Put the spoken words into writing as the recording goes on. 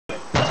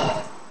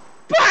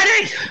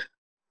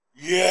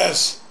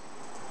Yes.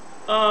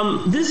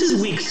 This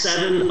is week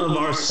 7 of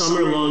our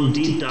summer-long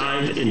deep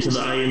dive into the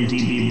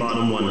IMDb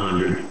Bottom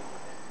 100.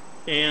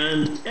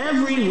 And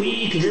every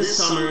week this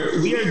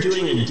summer, we are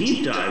doing a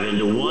deep dive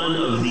into one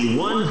of the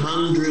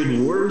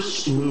 100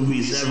 worst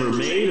movies ever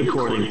made,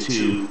 according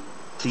to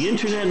the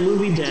Internet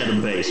Movie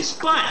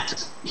Database.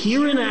 But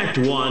here in Act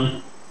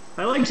 1,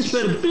 I like to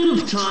spend a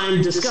bit of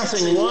time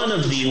discussing one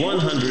of the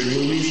 100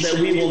 movies that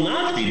we will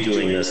not be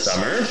doing this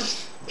summer.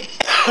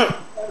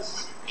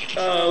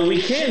 We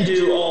can't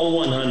do all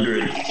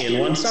 100 in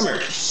one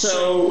summer.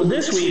 So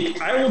this week,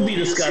 I will be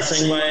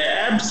discussing why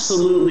I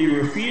absolutely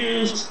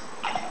refuse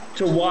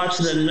to watch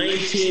the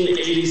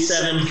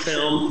 1987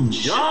 film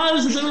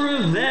Jaws the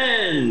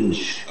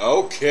Revenge.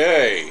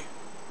 Okay,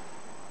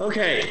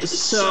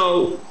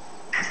 so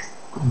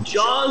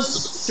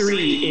Jaws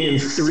 3 in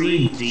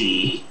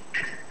 3D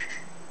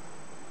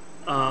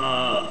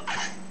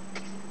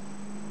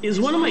is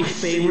one of my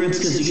favorites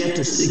because you get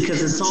to see,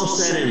 because it's all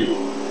set in,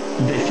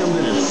 they filmed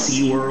it at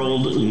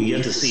SeaWorld, and you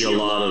get to see a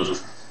lot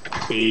of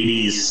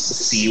 80s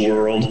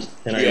SeaWorld,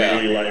 and I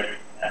really like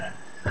that.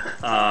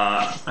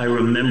 I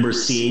remember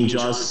seeing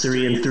Jaws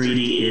 3 in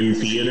 3D in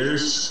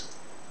theaters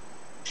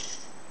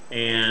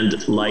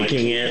and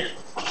liking it,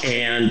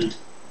 and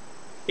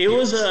it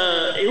was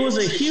a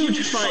huge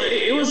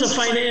it was a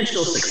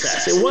financial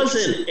success. It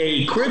wasn't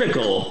a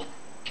critical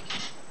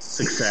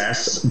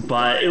success,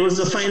 but it was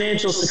a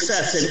financial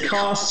success. It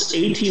cost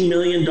 $18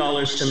 million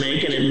to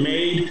make, and it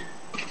made,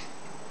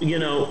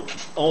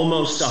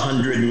 almost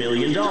 $100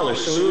 million. So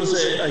it was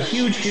a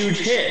huge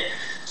hit.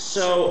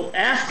 So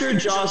after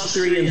Jaws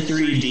 3 in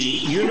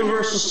 3D,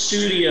 Universal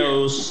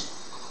Studios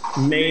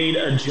made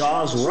a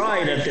Jaws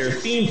ride at their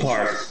theme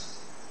park.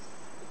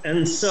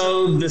 And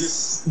so the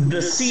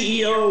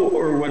CEO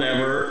or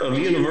whatever of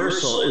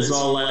Universal is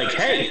all like,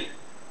 hey,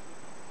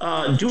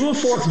 do a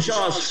 4th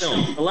Jaws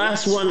film. The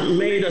last one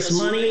made us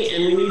money,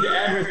 and we need to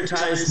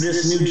advertise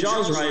this new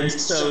Jaws ride,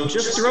 so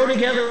just throw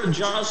together a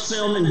Jaws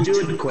film and do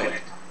it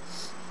quick.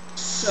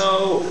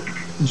 So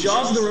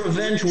Jaws the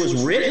Revenge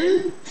was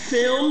written,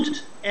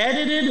 filmed,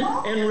 edited,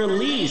 and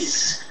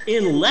released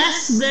in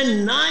less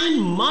than 9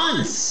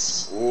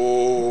 months.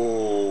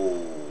 Oh.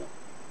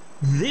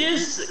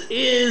 This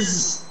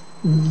is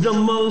the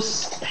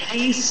most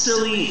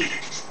hastily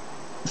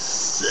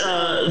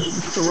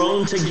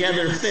thrown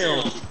together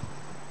film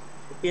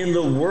in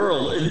the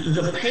world.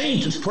 The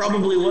paint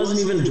probably wasn't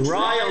even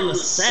dry on the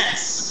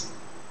sets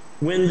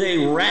when they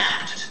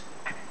wrapped.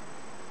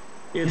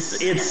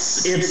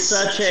 It's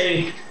such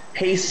a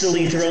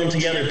hastily thrown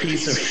together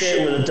piece of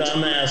shit with a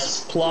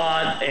dumbass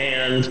plot,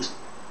 and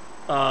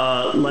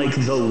like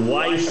the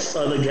wife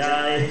of the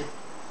guy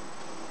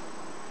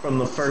from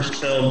the first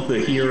film, the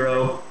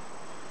hero,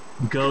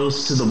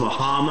 goes to the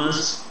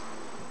Bahamas,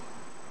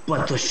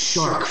 but the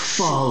shark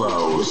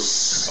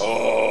follows.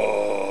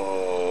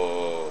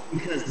 Oh.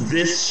 Because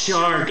this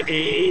shark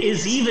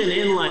is even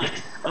in like,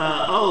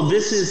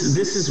 this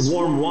is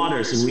warm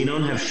waters, and we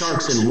don't have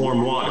sharks in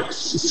warm waters.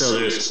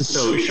 So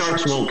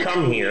sharks won't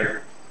come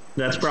here.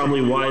 That's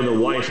probably why the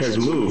wife has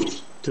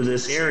moved to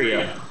this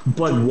area.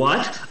 But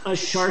what? A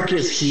shark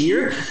is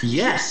here?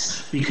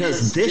 Yes,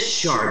 because this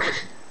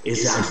shark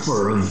is out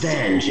for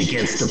revenge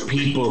against the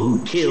people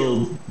who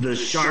killed the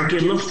shark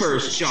in the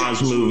first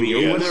Jaws movie,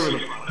 or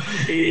whatever.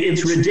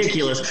 It's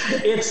ridiculous.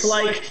 It's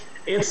like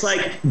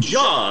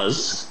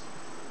Jaws,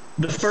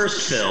 the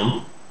first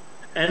film,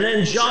 and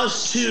then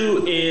Jaws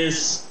 2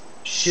 is,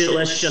 shit,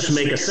 let's just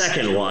make a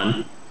second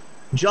one.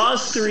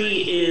 Jaws 3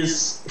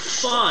 is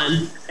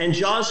fun, and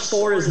Jaws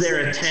 4 is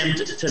their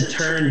attempt to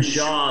turn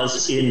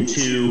Jaws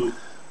into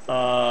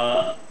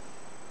a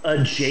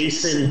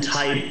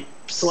Jason-type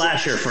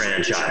slasher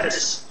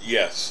franchise.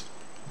 Yes.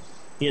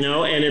 And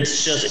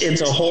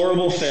it's a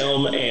horrible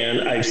film,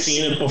 and I've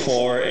seen it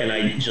before, and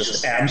I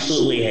just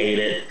absolutely hate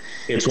it.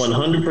 It's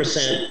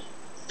 100%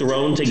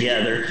 thrown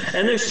together,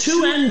 and there's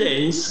 2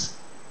 endings,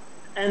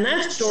 and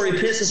that story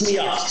pisses me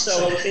off.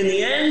 So in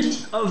the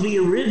end of the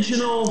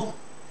original,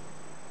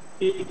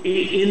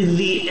 in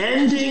the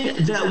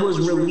ending that was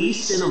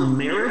released in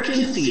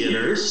American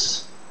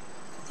theaters,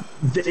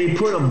 they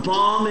put a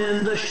bomb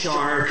in the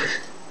shark,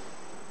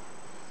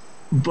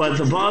 but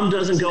the bomb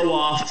doesn't go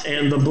off,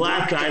 and the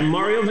black guy,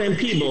 Mario Van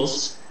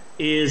Peebles,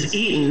 is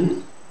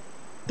eaten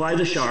by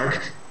the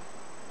shark.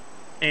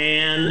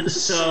 And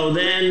so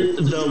then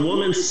the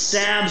woman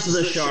stabs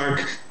the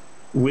shark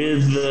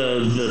with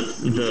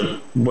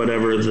the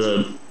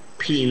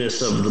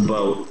penis of the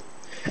boat.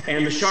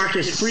 And the shark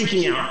is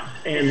freaking out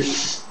and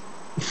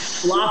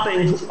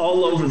flopping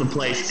all over the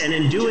place, and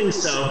in doing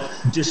so,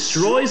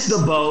 destroys the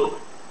boat,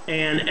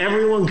 and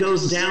everyone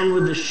goes down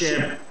with the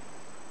ship.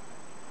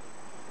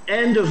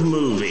 End of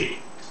movie.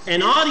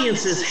 And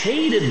audiences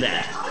hated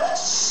that.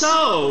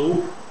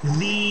 So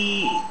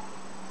the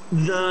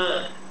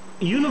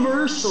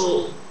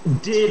Universal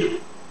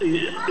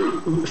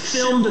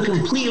filmed a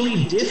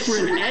completely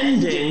different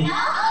ending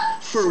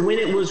for when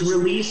it was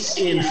released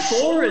in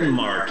foreign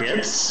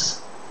markets.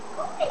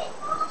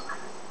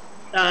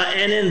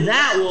 And in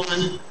that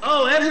one,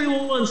 oh,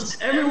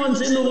 everyone's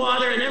in the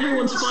water and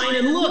everyone's fine.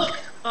 And look,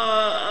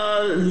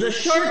 the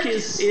shark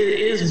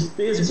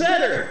is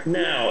better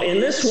now. In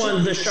this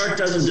one, the shark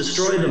doesn't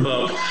destroy the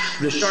boat.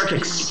 The shark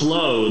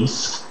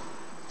explodes,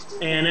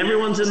 and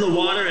everyone's in the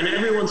water and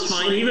everyone's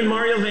fine. Even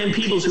Mario Van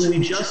Peebles, who we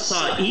just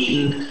saw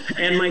eaten.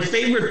 And my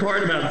favorite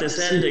part about this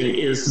ending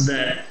is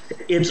that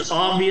it's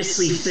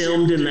obviously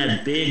filmed in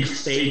that big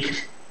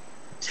fake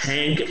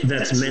tank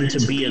that's meant to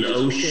be an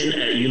ocean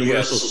at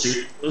Universal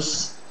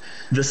Studios.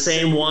 The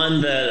same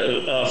one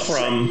that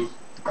from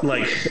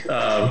like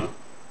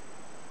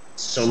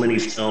so many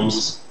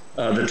films,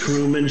 The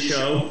Truman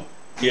Show.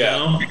 Yeah.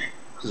 You know?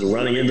 Just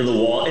running into the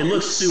wall. It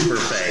looks super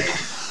fake,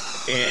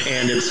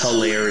 and it's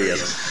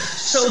hilarious.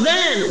 So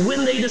then,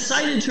 when they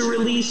decided to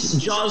release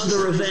Jaws: The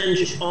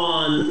Revenge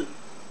on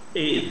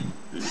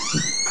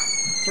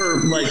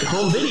for like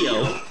home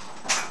video,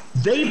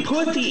 they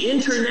put the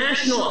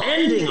international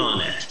ending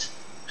on it.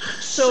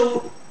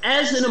 So,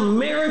 as an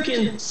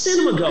American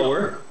cinema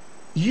goer,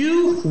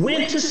 you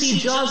went to see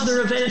Jaws: The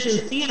Revenge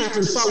in theaters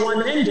and saw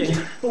one ending,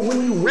 but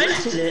when you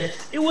rented it,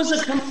 it was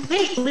a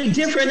completely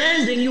different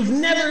ending you've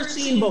never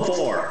seen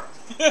before.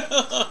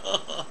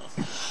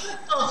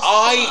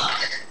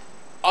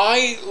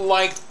 I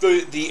liked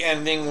the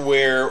ending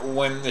where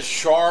when the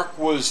shark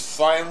was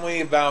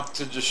finally about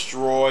to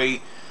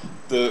destroy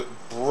the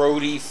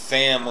Brody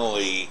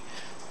family,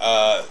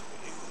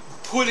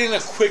 put in a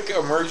quick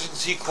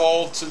emergency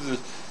call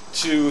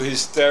to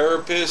his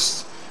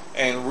therapist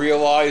and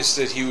realized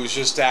that he was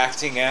just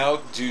acting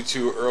out due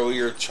to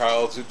earlier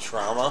childhood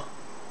trauma.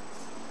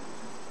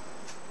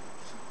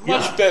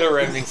 Much better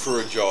ending for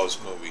a Jaws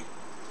movie.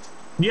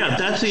 Yeah,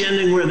 that's the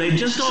ending where they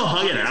just all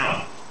hug it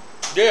out.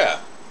 Yeah.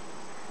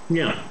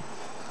 Yeah.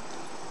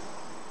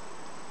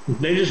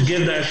 They just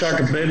give that shark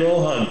a big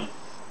old hug.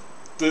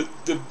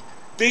 The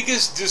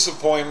biggest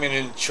disappointment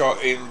in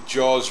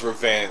Jaws: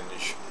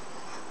 Revenge,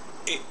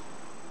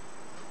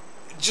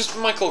 just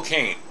Michael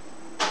Caine.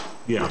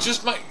 Yeah.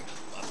 Just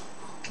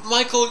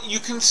Michael, you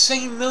can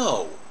say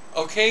no,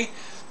 okay?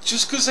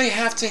 Just because they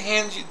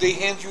hand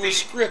you a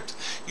script,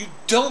 you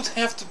don't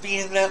have to be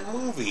in that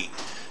movie.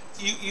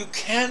 You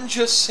can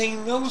just say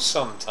no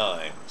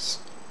sometimes.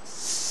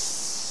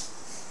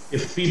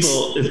 If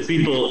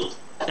people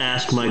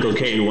ask Michael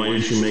Caine, why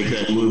did you make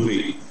that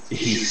movie?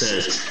 He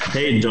says,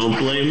 hey, don't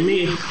blame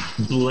me.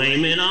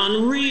 Blame it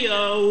on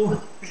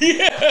Rio.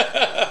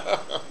 Yeah.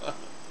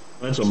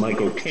 That's a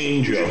Michael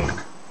Caine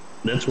joke.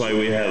 That's why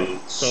we have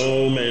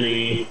so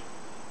many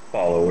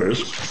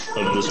followers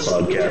of this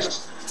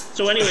podcast.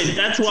 So anyway,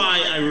 that's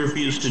why I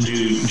refuse to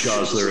do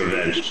Jaws: The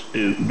Revenge.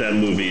 That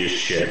movie is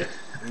shit.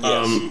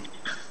 Yes.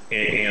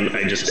 And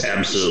I just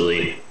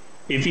absolutely...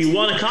 If you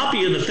want a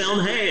copy of the film,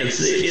 hey, it's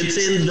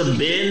in the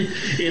bin.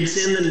 It's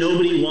in the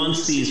Nobody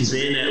Wants These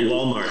bin at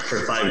Walmart for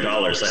 $5.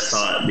 I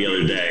saw it the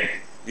other day.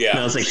 Yeah. And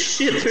I was like,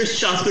 shit, there's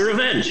Jaws: The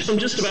Revenge. I'm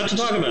just about to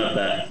talk about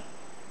that.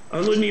 I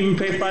wouldn't even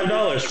pay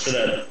 $5 for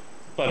that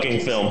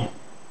fucking film.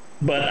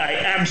 But I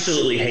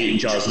absolutely hate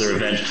Jaws: The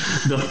Revenge.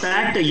 The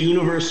fact that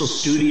Universal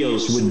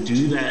Studios would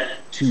do that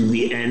to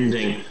the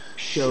ending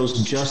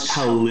shows just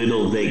how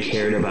little they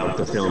cared about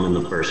the film in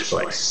the first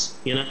place.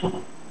 You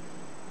know?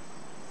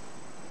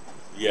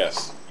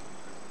 Yes.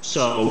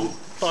 So,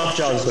 fuck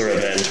Jaws: The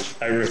Revenge.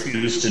 I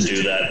refuse to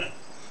do that.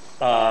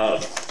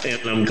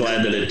 And I'm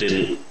glad that it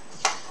didn't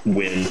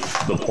win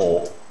the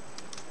poll.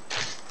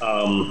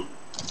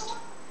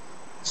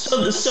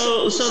 So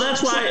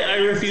that's why I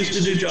refuse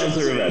to do Jaws: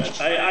 The Revenge.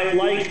 I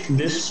like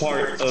this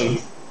part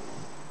of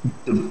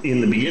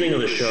in the beginning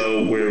of the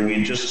show where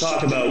we just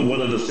talk about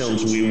one of the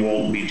films we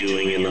won't be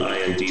doing in the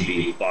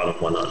IMDb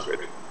bottom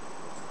 100.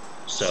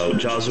 So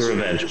Jaws: The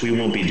Revenge, we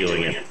won't be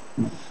doing it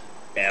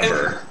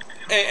ever.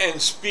 And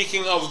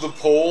speaking of the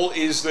poll,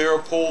 is there a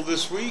poll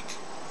this week?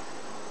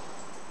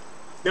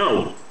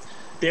 No,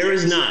 there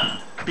is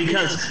not.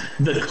 Because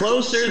the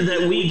closer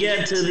that we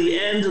get to the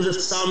end of the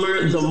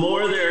summer, the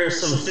more there are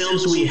some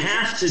films we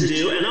have to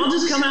do. And I'll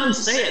just come out and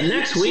say it.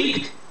 Next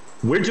week,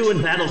 we're doing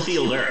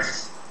Battlefield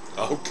Earth.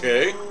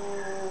 Okay.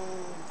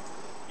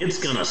 It's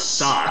gonna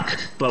suck,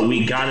 but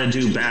we gotta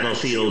do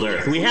Battlefield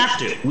Earth. We have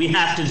to. We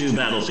have to do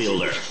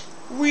Battlefield Earth.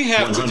 We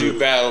have 100. to do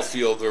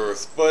Battlefield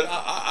Earth, but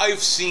I've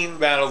seen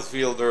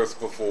Battlefield Earth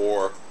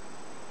before.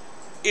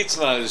 It's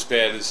not as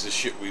bad as the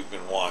shit we've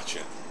been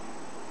watching.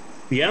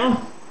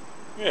 Yeah?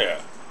 Yeah.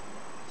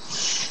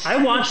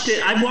 I've watched it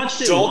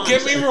Don't once.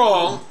 get me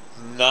wrong,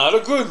 not a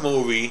good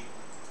movie.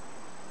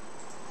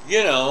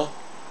 You know,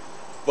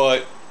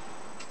 but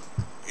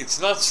it's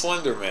not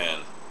Slender Man.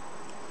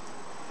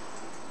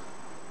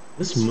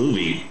 This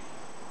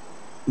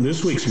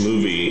week's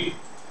movie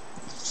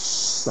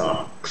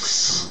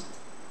sucks.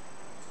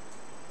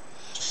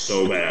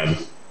 So bad.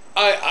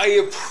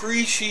 I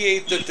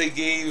appreciate that they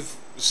gave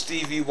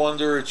Stevie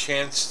Wonder a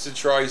chance to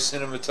try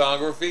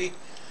cinematography,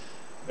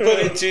 but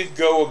it did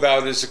go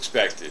about as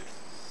expected.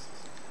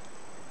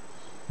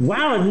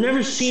 Wow, I've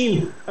never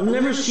seen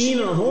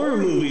a horror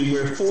movie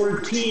where 4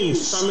 teens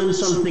summon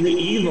something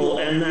evil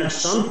and that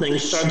something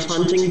starts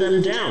hunting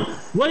them down.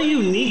 What a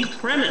unique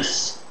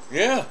premise.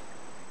 Yeah.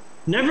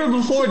 Never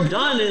before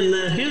done in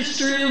the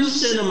history of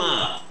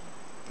cinema.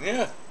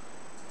 Yeah.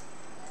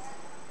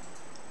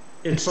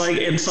 It's like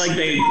the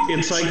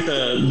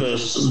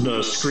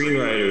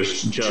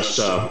screenwriters just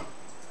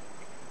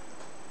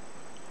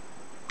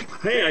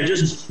hey, I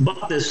just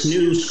bought this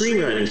new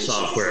screenwriting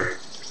software.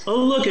 Oh,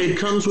 look, it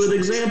comes with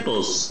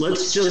examples.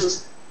 Let's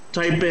just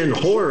type in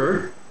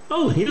horror.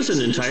 Oh, here's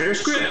an entire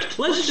script.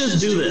 Let's just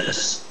do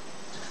this.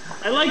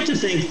 I like to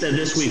think that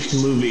this week's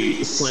movie,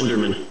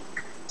 Slenderman,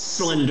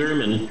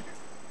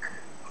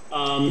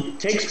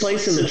 takes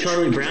place in the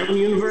Charlie Brown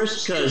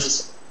universe,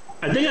 because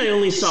I think I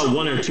only saw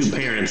one or two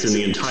parents in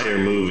the entire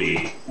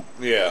movie.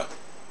 Yeah.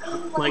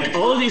 Like,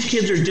 all of these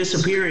kids are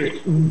disappearing.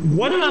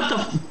 What about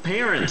the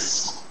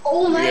parents?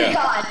 Oh my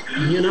God.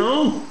 You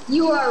know?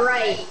 You are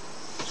right.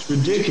 It's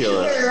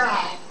ridiculous. You're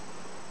right.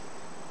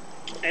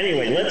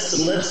 Anyway, let's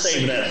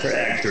save that for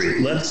Act 3.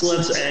 Let's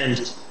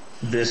end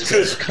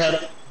this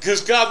cut. Because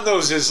God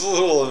knows there's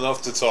little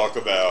enough to talk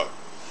about.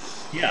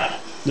 Yeah,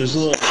 there's a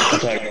little to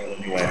talk about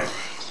anyway.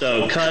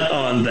 So cut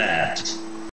on that.